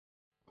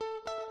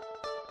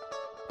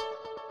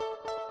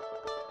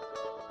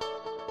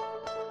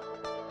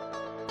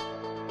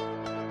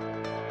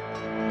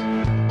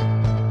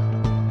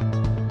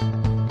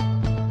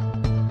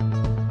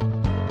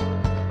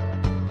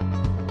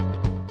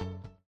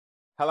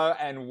Hello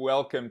and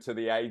welcome to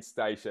the Aid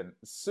Station.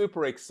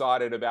 Super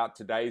excited about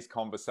today's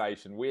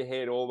conversation. We're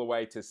head all the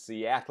way to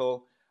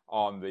Seattle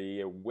on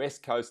the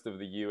west coast of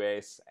the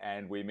US,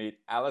 and we meet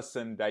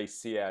Alison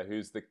Desir,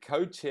 who's the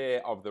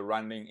co-chair of the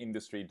Running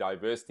Industry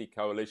Diversity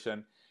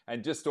Coalition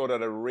and just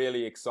started a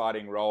really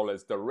exciting role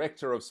as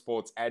Director of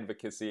Sports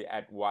Advocacy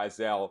at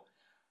Wiesel.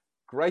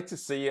 Great to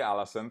see you,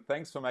 Alison.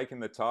 Thanks for making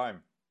the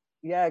time.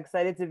 Yeah,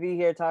 excited to be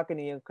here talking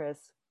to you,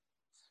 Chris.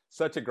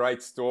 Such a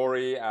great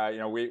story.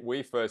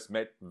 We first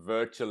met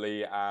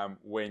virtually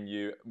when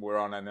you were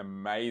on an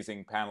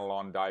amazing panel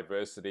on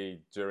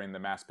diversity during the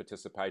Mass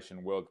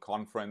Participation World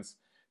Conference,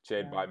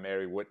 chaired Yeah. by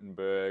Mary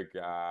Wittenberg,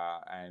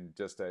 and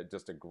just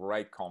a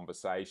great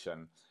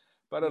conversation.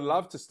 But I'd Mm.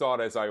 love to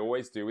start, as I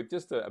always do, with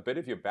just a bit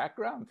of your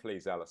background,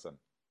 please, Alison.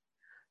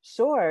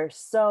 Sure.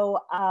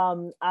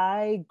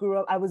 I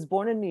was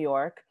born in New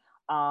York.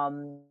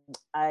 Um,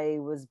 I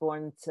was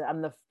born to,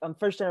 I'm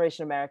first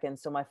generation American.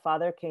 So my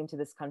father came to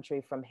this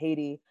country from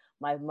Haiti,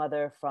 my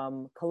mother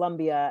from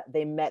Colombia.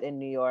 They met in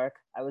New York.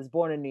 I was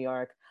born in New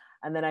York.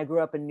 And then I grew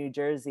up in New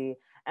Jersey.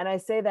 And I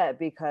say that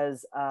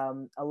because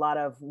a lot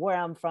of where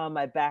I'm from,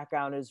 my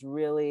background is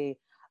really,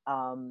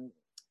 um,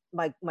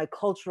 my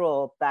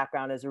cultural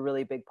background is a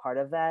really big part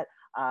of that.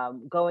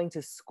 Going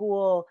to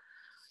school,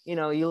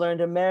 you learned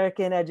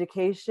American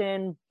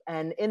education,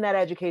 and in that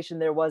education,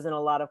 there wasn't a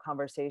lot of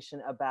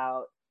conversation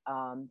about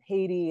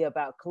Haiti,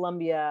 about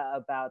Colombia,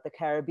 about the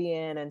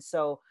Caribbean. And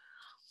so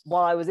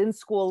while I was in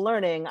school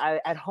learning,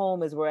 at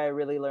home is where I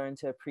really learned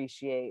to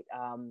appreciate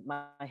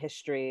my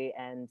history,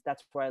 and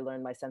that's where I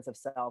learned my sense of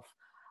self.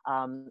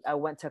 I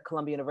went to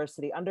Columbia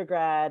University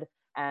undergrad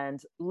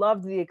and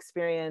loved the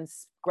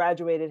experience,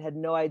 graduated, had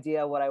no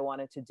idea what I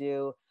wanted to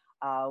do.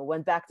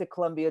 Went back to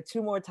Columbia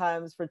two more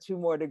times for two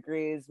more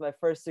degrees. My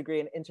first degree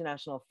in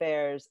international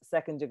affairs,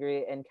 second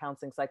degree in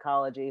counseling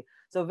psychology.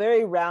 So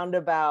very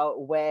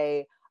roundabout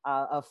way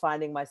of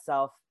finding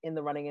myself in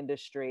the running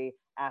industry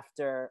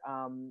after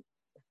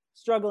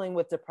struggling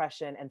with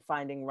depression and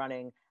finding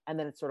running. And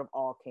then it sort of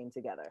all came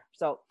together.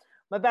 So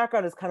my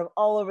background is kind of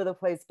all over the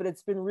place, but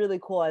it's been really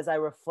cool as I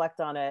reflect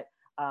on it,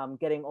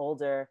 getting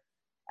older.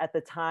 At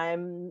the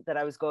time that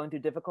I was going through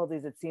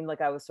difficulties, it seemed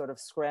like I was sort of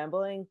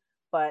scrambling.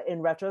 But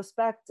in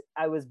retrospect,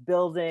 I was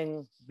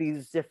building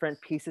these different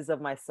pieces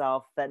of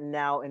myself that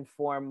now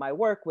inform my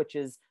work, which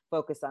is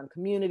focused on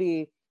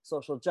community,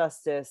 social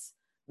justice,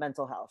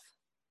 mental health.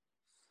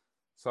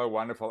 So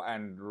wonderful,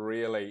 and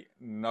really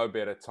no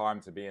better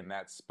time to be in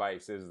that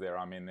space, is there?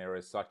 I mean, there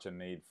is such a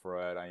need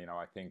for it.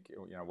 I think,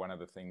 one of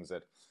the things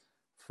that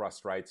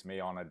frustrates me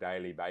on a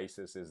daily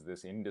basis is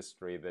this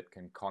industry that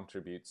can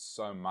contribute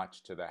so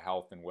much to the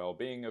health and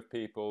well-being of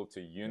people,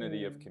 to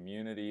unity of Mm,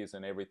 communities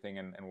and everything,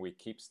 and we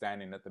keep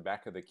standing at the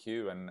back of the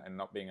queue and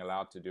not being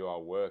allowed to do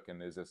our work,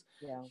 and there's this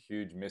yeah.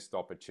 huge missed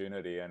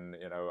opportunity. And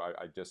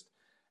I just,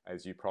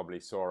 as you probably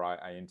saw,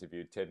 I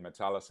interviewed Ted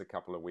Matalis a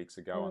couple of weeks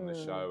ago on the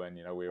Mm, show, and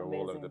we were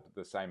all of amazing.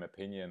 the same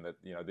opinion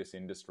that this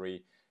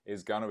industry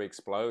is going to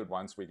explode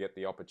once we get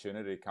the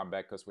opportunity to come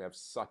back, because we have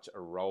such a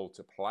role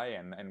to play.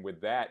 And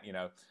with that,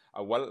 I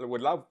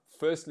would love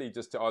firstly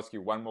just to ask you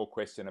one more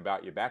question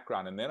about your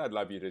background, and then I'd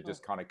love you to Sure.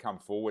 just kind of come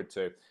forward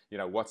to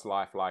what's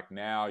life like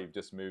now. You've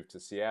just moved to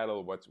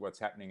Seattle. What's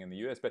happening in the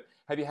US? But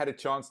have you had a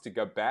chance to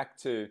go back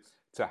to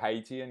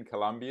Haiti and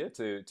Colombia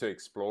to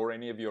explore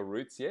any of your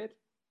roots yet?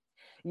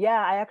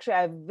 Yeah,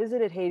 I've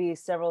visited Haiti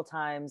several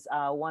times,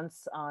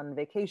 once on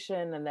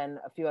vacation and then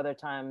a few other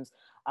times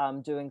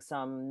doing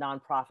some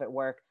nonprofit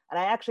work. And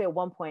I actually at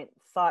one point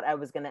thought I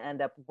was going to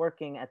end up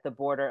working at the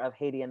border of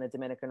Haiti and the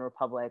Dominican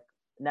Republic.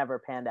 Never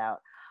panned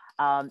out.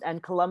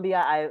 And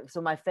Colombia,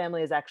 so my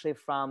family is actually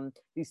from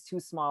these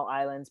two small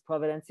islands,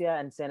 Providencia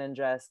and San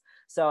Andres.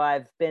 So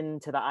I've been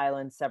to the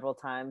islands several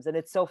times, and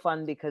it's so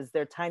fun because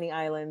they're tiny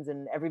islands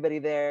and everybody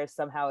there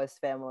somehow is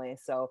family.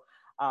 So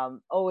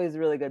always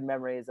really good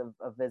memories of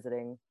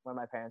visiting where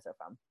my parents are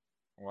from.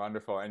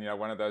 Wonderful. And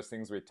one of those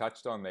things we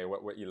touched on there,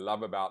 what you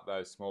love about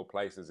those small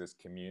places is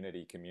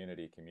community,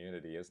 community,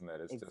 community, isn't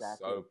it? It's just so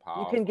Exactly. You can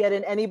powerful. get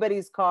in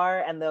anybody's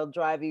car and they'll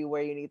drive you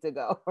where you need to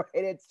go, right?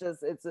 It's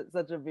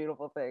such a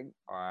beautiful thing.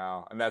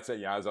 Wow. And that's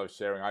it. As I was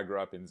sharing, I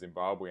grew up in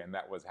Zimbabwe, and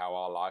that was how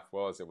our life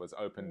was. It was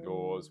open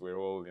doors. Mm, We were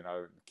all,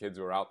 kids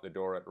were out the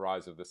door at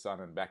rise of the sun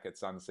and back at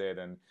sunset,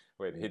 and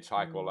we'd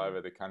hitchhike all mm, over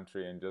the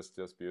country, and just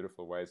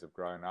beautiful ways of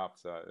growing up.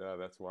 So yeah,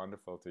 that's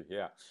wonderful to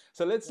hear.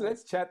 So let's yeah.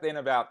 let's chat then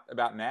about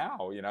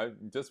now.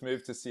 Just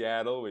moved to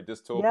Seattle. We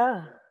just talked.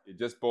 Yeah. You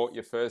just bought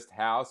your first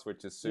house,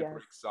 which is super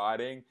Yes.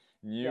 exciting.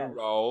 New Yes.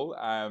 role.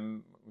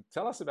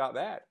 Tell us about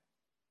that.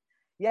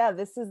 Yeah,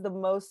 this is the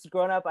most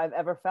grown up I've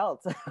ever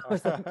felt. We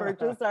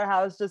purchased our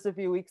house just a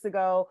few weeks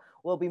ago.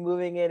 We'll be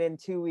moving in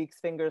 2 weeks,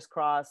 fingers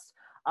crossed.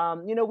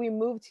 We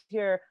moved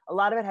here. A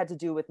lot of it had to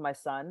do with my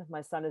son.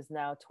 My son is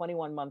now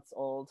 21 months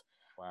old.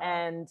 Wow.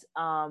 And,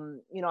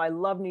 I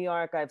love New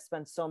York. I've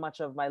spent so much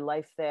of my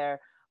life there.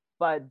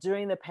 But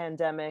during the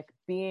pandemic,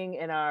 being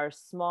in our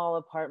small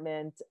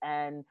apartment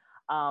and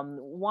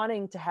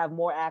wanting to have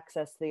more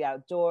access to the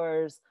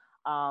outdoors,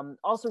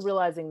 Also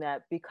realizing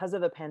that because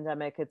of the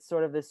pandemic, it's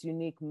sort of this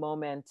unique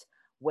moment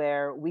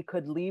where we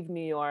could leave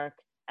New York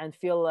and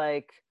feel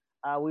like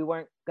we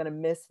weren't going to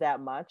miss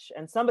that much.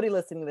 And somebody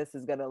listening to this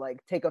is going to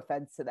like take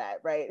offense to that,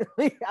 right?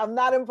 I'm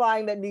not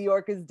implying that New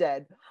York is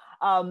dead.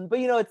 But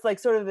you know, it's like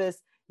sort of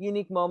this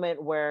unique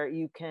moment where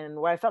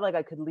where I felt like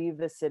I could leave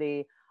the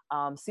city,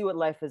 see what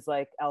life is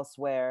like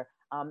elsewhere,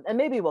 and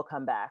maybe we'll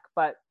come back.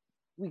 But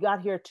we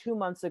got here 2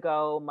 months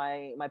ago.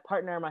 My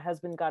partner, my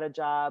husband got a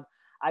job.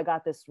 I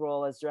got this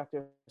role as director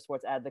of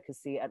sports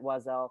advocacy at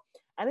Oiselle,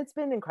 and it's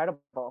been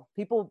incredible.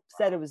 People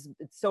said it's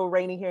so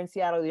rainy here in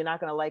Seattle, you're not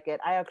going to like it.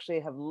 I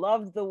actually have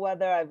loved the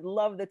weather. I've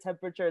loved the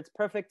temperature. It's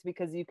perfect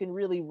because you can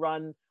really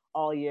run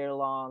all year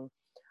long.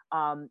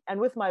 And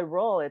with my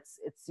role, it's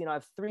you know, I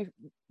have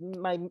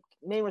my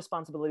main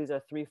responsibilities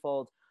are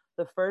threefold.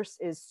 The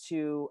first is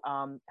to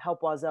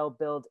help Oiselle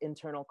build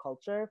internal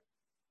culture.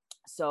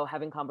 So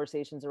having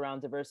conversations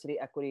around diversity,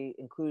 equity,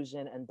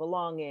 inclusion, and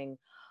belonging,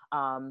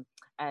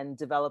 and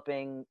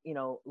developing, you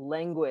know,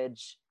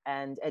 language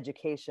and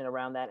education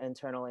around that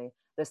internally.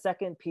 The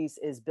second piece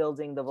is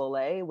building the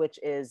Volet, which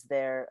is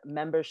their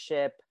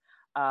membership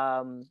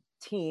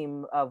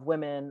team of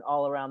women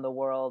all around the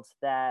world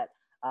that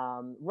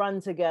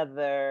run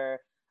together,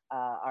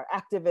 are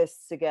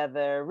activists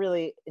together,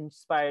 really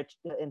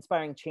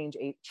inspiring change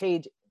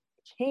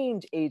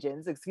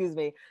agents, excuse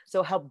me.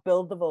 So help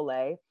build the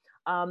Volet.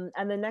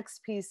 And the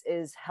next piece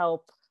is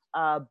help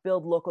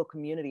build local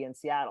community in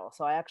Seattle.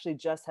 So I actually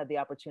just had the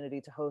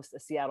opportunity to host a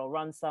Seattle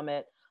Run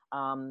Summit.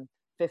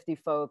 50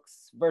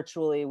 folks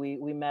virtually,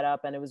 we met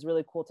up, and it was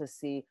really cool to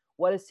see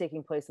what is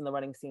taking place in the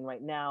running scene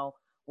right now.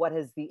 What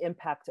has the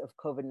impact of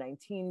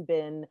COVID-19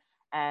 been,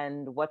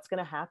 and what's going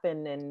to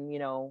happen in, you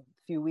know,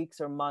 a few weeks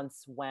or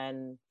months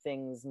when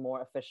things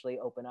more officially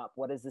open up?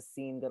 What is the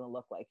scene going to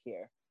look like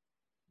here?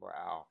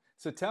 Wow.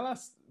 So tell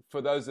us,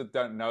 for those that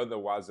don't know the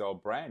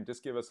Oiselle brand,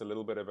 just give us a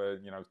little bit of a,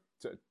 you know,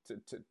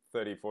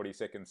 30,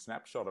 40-second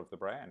snapshot of the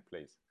brand,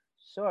 please.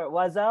 Sure.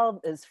 Oiselle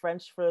is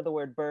French for the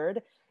word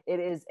bird. It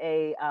is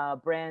a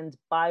brand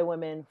by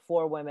women,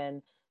 for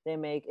women. They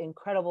make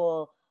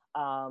incredibly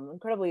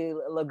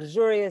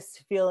luxurious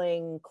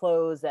feeling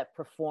clothes that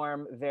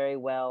perform very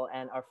well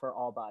and are for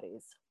all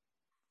bodies.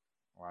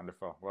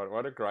 Wonderful.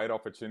 What a great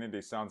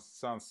opportunity. Sounds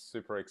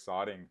super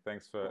exciting.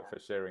 Thanks Yeah. for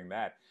sharing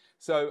that.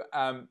 So,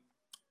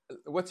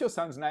 what's your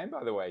son's name,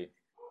 by the way?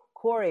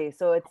 Corey.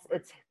 So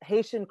it's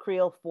Haitian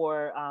Creole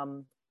for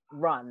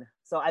run.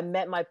 So I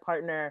met my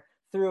partner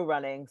through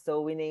running. So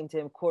we named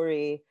him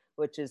Corey,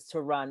 which is to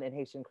run in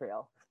Haitian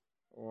Creole.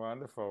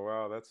 Wonderful.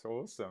 Wow, that's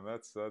awesome. Yeah.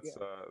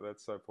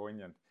 That's so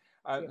poignant.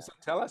 Yeah. So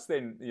tell us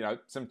then, you know,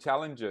 some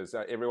challenges.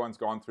 Everyone's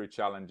gone through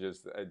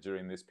challenges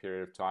during this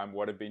period of time.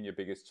 What have been your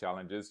biggest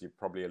challenges? You've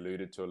probably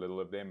alluded to a little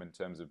of them in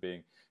terms of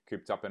being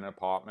cooped up in an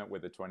apartment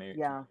with a 20,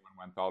 Yeah.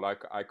 21-month-old.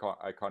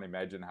 I can't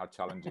imagine how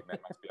challenging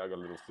that must be. I've got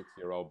a little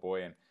 6-year-old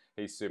boy, and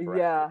he's super active.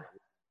 Yeah.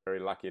 Very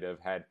lucky to have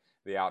had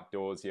the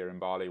outdoors here in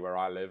Bali where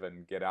I live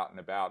and get out and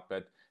about.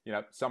 But you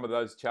know, some of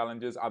those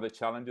challenges, other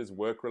challenges,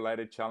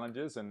 work-related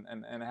challenges, and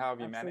how have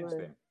you managed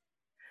Absolutely. them?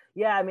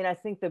 Yeah, I mean, I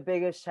think the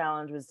biggest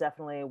challenge was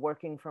definitely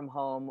working from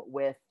home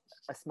with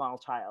a small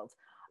child.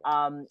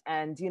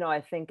 And, you know, I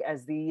think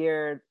as the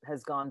year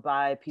has gone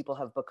by, people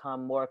have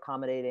become more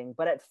accommodating.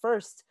 But at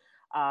first,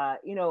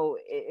 you know,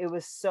 it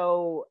was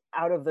so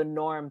out of the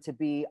norm to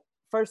be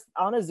first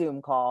on a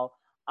Zoom call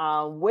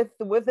with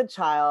a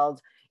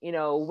child, you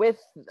know,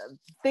 with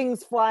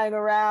things flying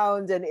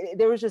around. And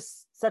there was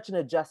just such an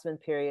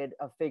adjustment period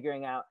of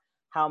figuring out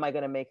how am I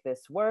going to make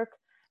this work,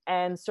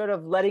 and sort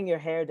of letting your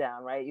hair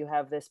down, right? You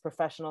have this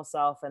professional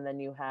self, and then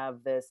you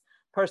have this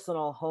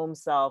personal home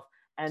self.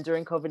 And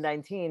during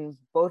COVID-19,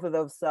 both of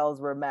those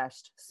cells were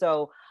meshed.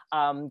 So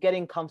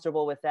getting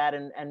comfortable with that,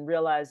 and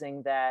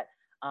realizing that,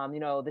 you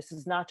know, this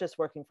is not just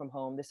working from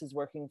home, this is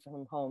working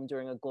from home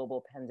during a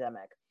global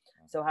pandemic.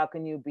 So how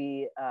can you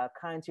be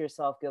kind to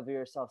yourself, give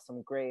yourself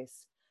some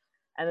grace?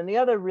 And then the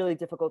other really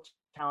difficult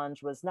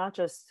challenge was not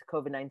just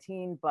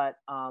COVID-19, but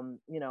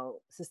you know,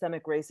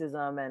 systemic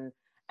racism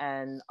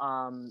and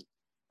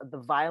the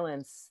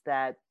violence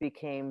that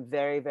became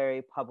very,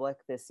 very public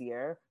this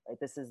year. Right?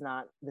 This is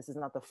not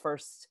the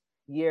first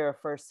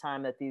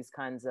time that these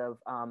kinds of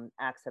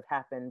acts have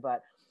happened.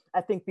 But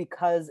I think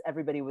because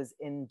everybody was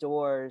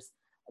indoors,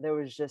 there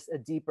was just a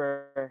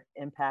deeper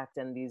impact,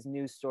 and these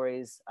news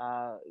stories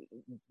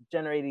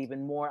generated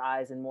even more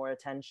eyes and more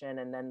attention,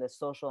 and then the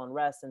social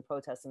unrest and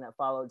protesting that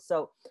followed.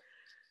 So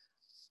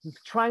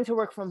trying to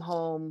work from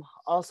home,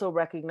 also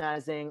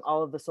recognizing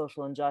all of the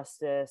social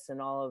injustice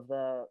and all of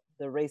the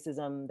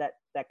racism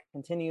that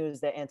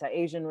continues, the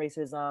anti-Asian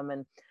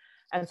racism,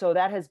 and so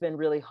that has been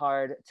really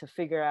hard to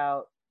figure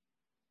out,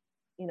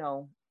 you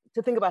know,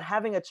 to think about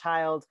having a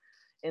child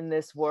in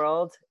this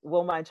world.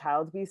 Will my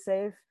child be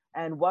safe?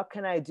 And what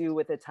can I do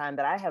with the time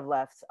that I have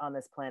left on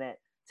this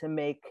planet to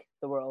make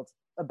the world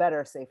a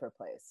better, safer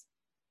place?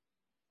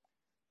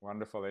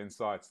 Wonderful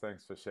insights.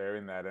 Thanks for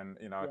sharing that. And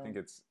you know, I Yeah. think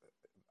it's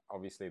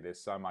obviously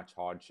there's so much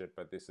hardship,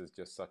 but this is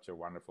just such a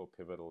wonderful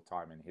pivotal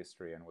time in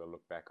history, and we'll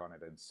look back on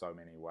it in so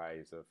many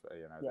ways of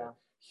the Yeah,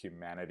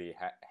 humanity,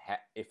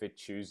 if it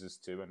chooses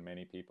to, and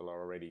many people are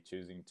already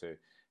choosing to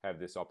have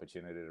this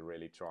opportunity to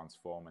really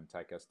transform and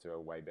take us to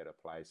a way better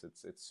place.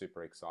 It's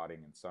super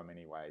exciting in so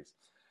many ways.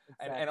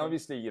 And exactly.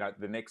 obviously,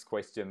 the next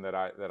question that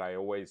I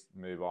always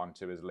move on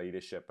to is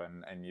leadership,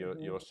 and you're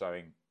Hmm.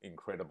 showing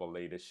incredible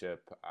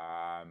leadership,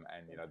 and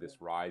Thank you.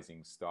 this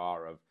rising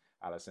star of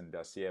Alison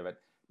Desir.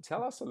 But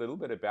tell us a little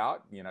bit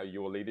about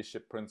your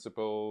leadership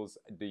principles.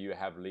 Do you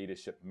have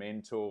leadership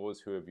mentors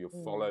who have you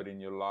Hmm. followed in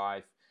your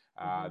life,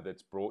 Hmm.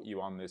 that's brought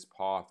you on this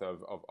path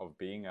of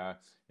being a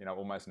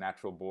almost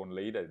natural born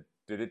leader?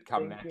 Did it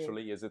come Thank you.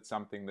 naturally? Is it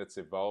something that's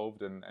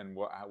evolved? And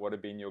what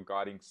have been your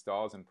guiding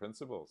stars and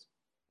principles?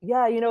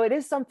 Yeah, it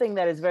is something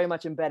that is very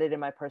much embedded in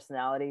my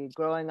personality.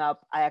 Growing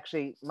up,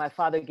 my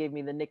father gave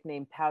me the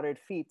nickname Powdered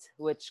Feet,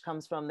 which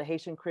comes from the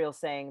Haitian Creole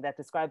saying that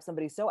describes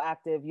somebody so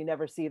active, you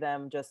never see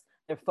them, just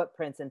their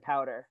footprints in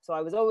powder. So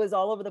I was always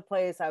all over the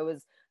place. I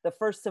was the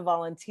first to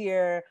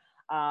volunteer.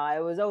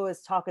 I was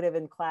always talkative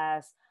in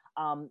class.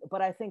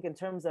 But I think in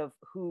terms of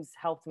who's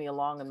helped me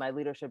along in my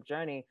leadership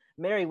journey,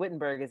 Mary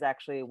Wittenberg is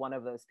actually one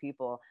of those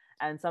people.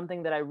 And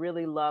something that I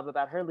really love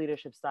about her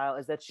leadership style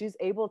is that she's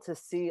able to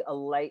see a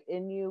light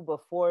in you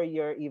before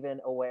you're even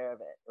aware of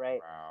it,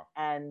 right? Wow.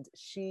 And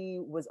she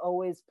was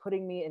always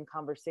putting me in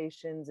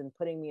conversations and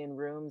putting me in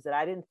rooms that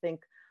I didn't think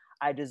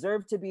I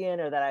deserved to be in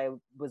or that I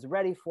was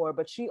ready for,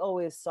 but she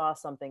always saw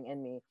something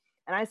in me.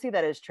 And I see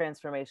that as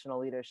transformational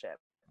leadership,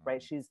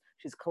 right? Mm.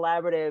 She's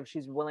collaborative,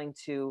 she's willing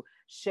to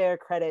share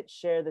credit,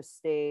 share the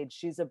stage.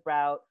 She's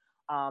about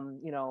um,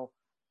 you know,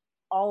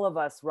 all of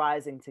us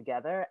rising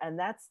together, and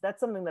that's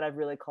something that I've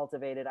really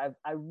cultivated.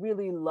 I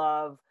really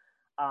love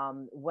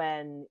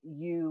when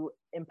you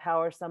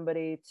empower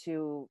somebody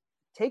to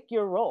take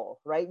your role,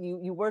 right?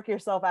 You work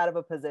yourself out of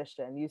a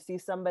position. You see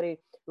somebody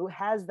who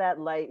has that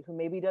light, who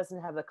maybe doesn't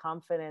have the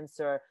confidence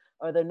or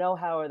the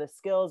know-how or the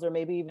skills, or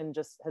maybe even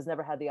just has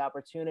never had the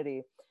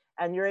opportunity,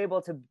 and you're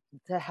able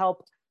to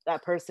help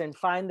that person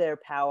find their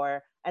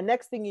power. And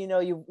next thing you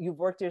know, you've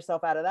worked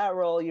yourself out of that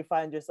role, you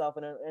find yourself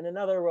in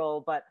another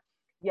role. But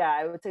yeah,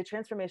 I would say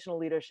transformational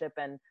leadership,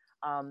 and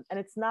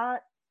it's not,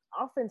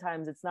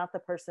 oftentimes it's not the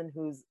person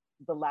who's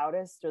the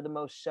loudest or the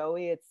most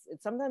showy. It's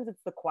sometimes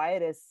it's the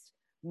quietest,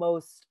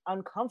 most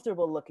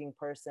uncomfortable looking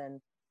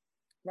person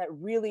that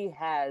really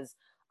has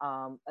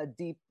a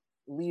deep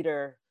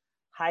leader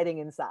hiding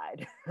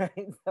inside,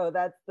 right? So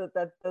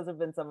those have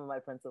been some of my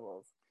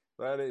principles.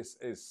 That is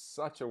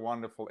such a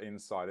wonderful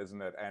insight,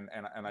 isn't it? And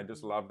I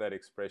just Mhm. love that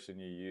expression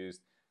you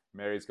used.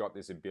 Mary's got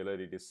this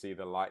ability to see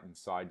the light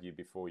inside you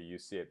before you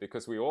see it,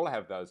 because we all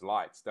have those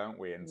lights, don't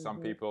we? And some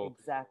Mhm. people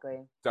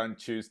Exactly. don't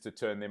choose to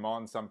turn them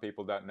on. Some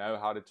people don't know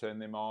how to turn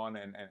them on,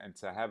 and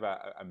to have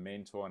a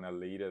mentor and a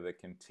leader that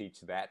can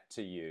teach that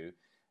to you,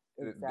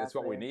 that's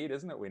what we Exactly. need,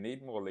 isn't it? We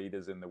need more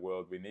leaders in the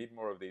world. We need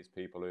more of these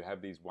people who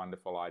have these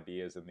wonderful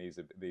ideas and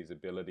these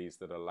abilities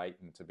that are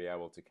latent to be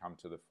able to come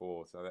to the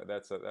fore. So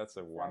that's a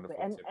Exactly.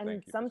 wonderful tip. And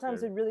Thank you for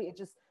sometimes sharing.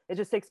 it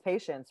just takes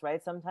patience,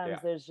 right? Yeah,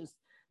 Sometimes there's just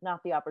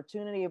not the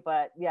opportunity,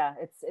 but yeah,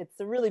 it's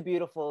a really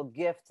beautiful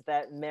gift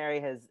that Mary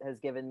has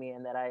given me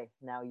and that I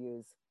now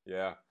use.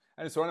 yeah,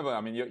 and it's wonderful.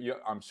 I mean,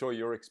 I'm sure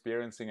you're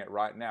experiencing it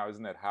right now,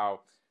 isn't it?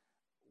 How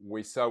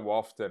we so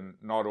often,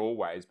 not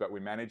always, but we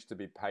manage to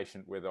be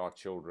patient with our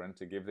children,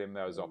 to give them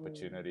those Mm,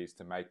 opportunities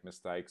to make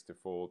mistakes, to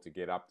fall, to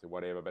get up, to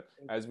whatever. But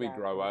as we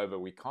grow exactly. over,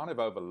 we kind of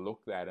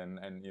overlook that,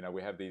 and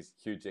we have these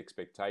huge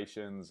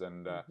expectations,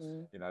 and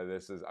Hmm.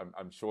 this is,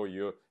 I'm sure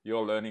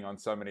you're learning on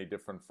so many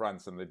different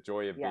fronts, and the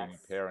joy of being a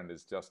Yes. parent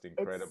is just it's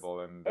incredible,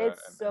 and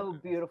it's so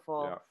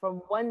beautiful yeah. from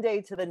one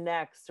day to the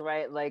next,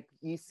 right? Like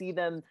you see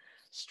them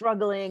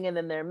struggling and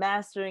then they're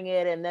mastering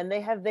it, and then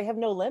they have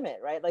no limit,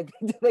 right? Like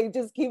they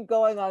just keep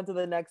going on to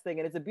the next thing,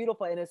 and it's a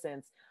beautiful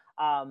innocence,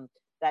 um,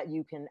 that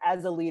you can,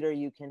 as a leader,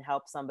 you can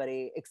help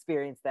somebody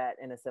experience that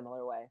in a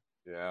similar way.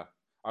 Yeah.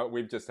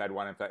 We've just had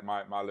one. In fact,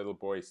 my little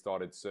boy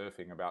started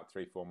surfing about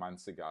 3, 4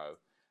 months ago.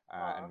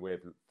 And Aw. we're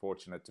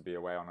fortunate to be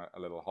away on a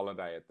little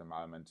holiday at the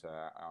moment,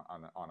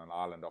 on an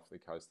island off the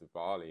coast of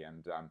Bali.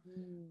 And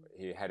Mm.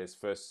 he had his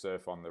first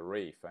surf on the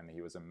reef, and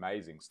he was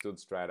amazing. Stood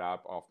straight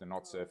up after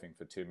not Oh. surfing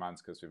for 2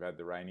 months because we've had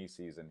the rainy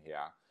season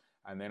here.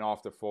 And then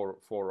after four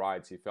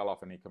rides, he fell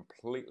off and he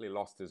completely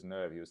lost his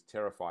nerve. He was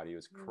terrified. He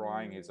was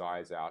crying his Mm.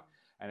 eyes out.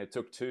 And it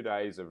took 2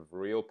 days of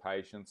real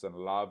patience and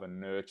love and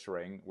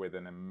nurturing with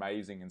an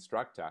amazing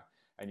instructor.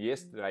 And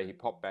yesterday he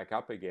popped back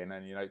up again,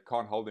 and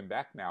can't hold him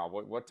back now.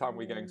 What time are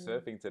we going Mm.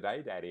 surfing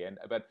today, Daddy? And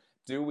but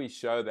do we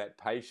show that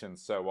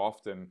patience so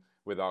often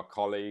with our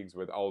colleagues,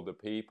 with older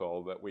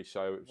people, that we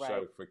show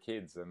Right. for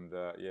kids? And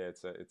yeah,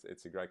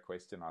 it's a great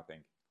question, I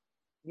think.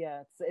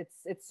 Yeah,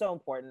 it's so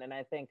important, and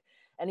I think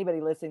anybody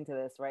listening to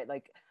this, right,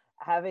 like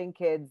having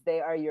kids, they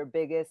are your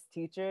biggest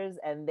teachers,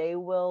 and they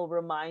will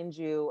remind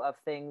you of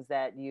things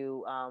that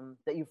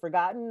you've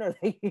forgotten or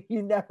that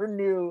you never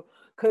knew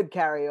could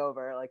carry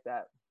over like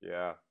that.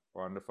 Yeah.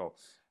 Wonderful.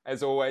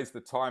 As always,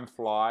 the time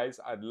flies.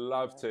 I'd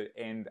love Yeah. to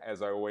end,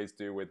 as I always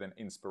do, with an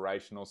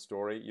inspirational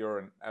story. You're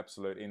an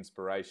absolute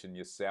inspiration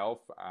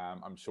yourself.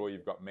 I'm sure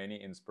you've got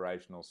many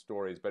inspirational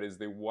stories, but is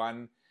there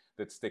one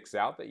that sticks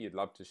out that you'd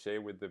love to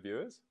share with the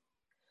viewers?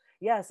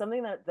 Yeah,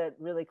 something that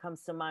really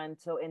comes to mind.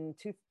 So in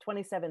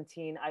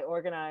 2017, I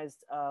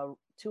organized a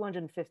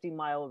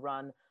 250-mile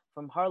run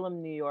from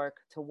Harlem, New York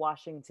to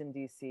Washington,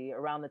 D.C.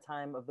 around the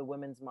time of the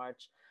Women's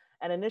March.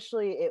 And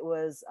initially it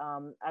was,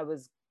 I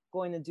was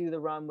going to do the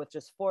run with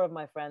just four of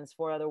my friends,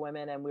 four other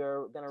women, and we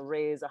were going to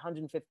raise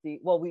 150.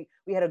 Well, we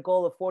had a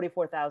goal of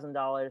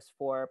 $44,000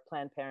 for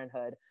Planned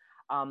Parenthood.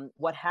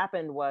 What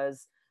happened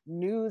was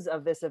news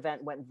of this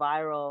event went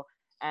viral,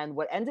 and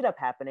what ended up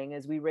happening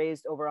is we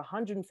raised over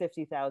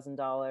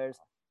 $150,000.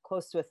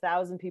 Close to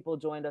 1,000 people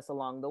joined us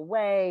along the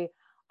way.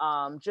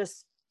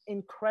 Just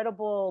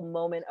incredible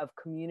moment of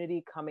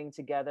community coming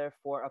together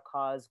for a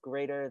cause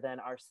greater than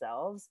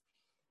ourselves.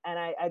 And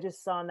I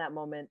just saw in that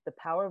moment the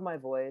power of my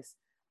voice,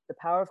 the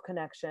power of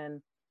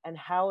connection, and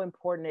how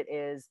important it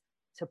is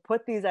to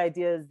put these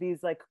ideas,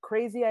 these like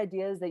crazy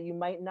ideas that you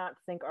might not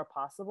think are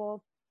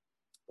possible,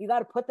 you got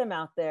to put them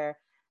out there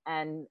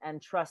and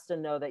trust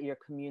and know that your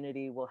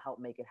community will help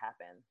make it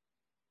happen.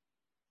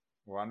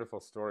 Wonderful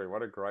story.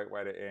 What a great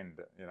way to end.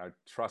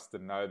 Trust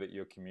and know that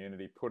your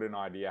community put an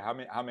idea.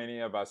 How many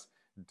of us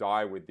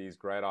die with these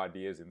great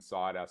ideas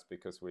inside us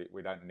because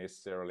we don't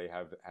necessarily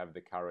have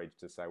the courage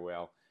to say,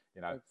 well,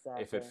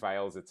 if it Exactly.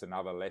 fails, it's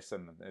another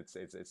lesson.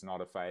 It's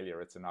not a failure.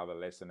 It's another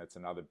lesson. It's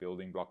another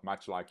building block,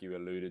 much like you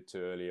alluded to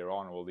earlier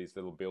on, all these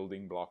little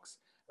building blocks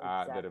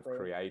that have Exactly.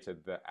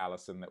 created the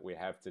Alison that we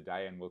have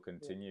today and will Yeah.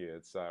 continue.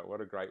 It's what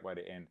a great way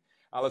to end.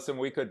 Alison,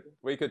 we Thank could you.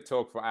 we could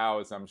talk for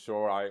hours, I'm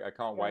sure. I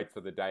can't Yes. wait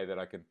for the day that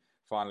I can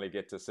finally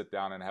get to sit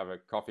down and have a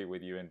coffee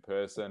with you in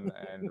person,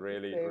 and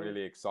really, Same.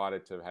 really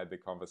excited to have had the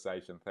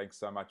conversation. Thanks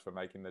so much for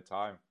making the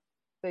time.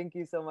 Thank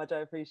you so much. I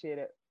appreciate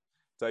it.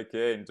 Take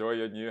care. Enjoy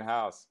your new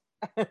house.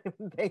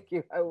 Thank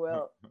you. I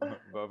will.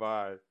 Bye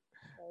bye.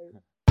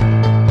 Bye.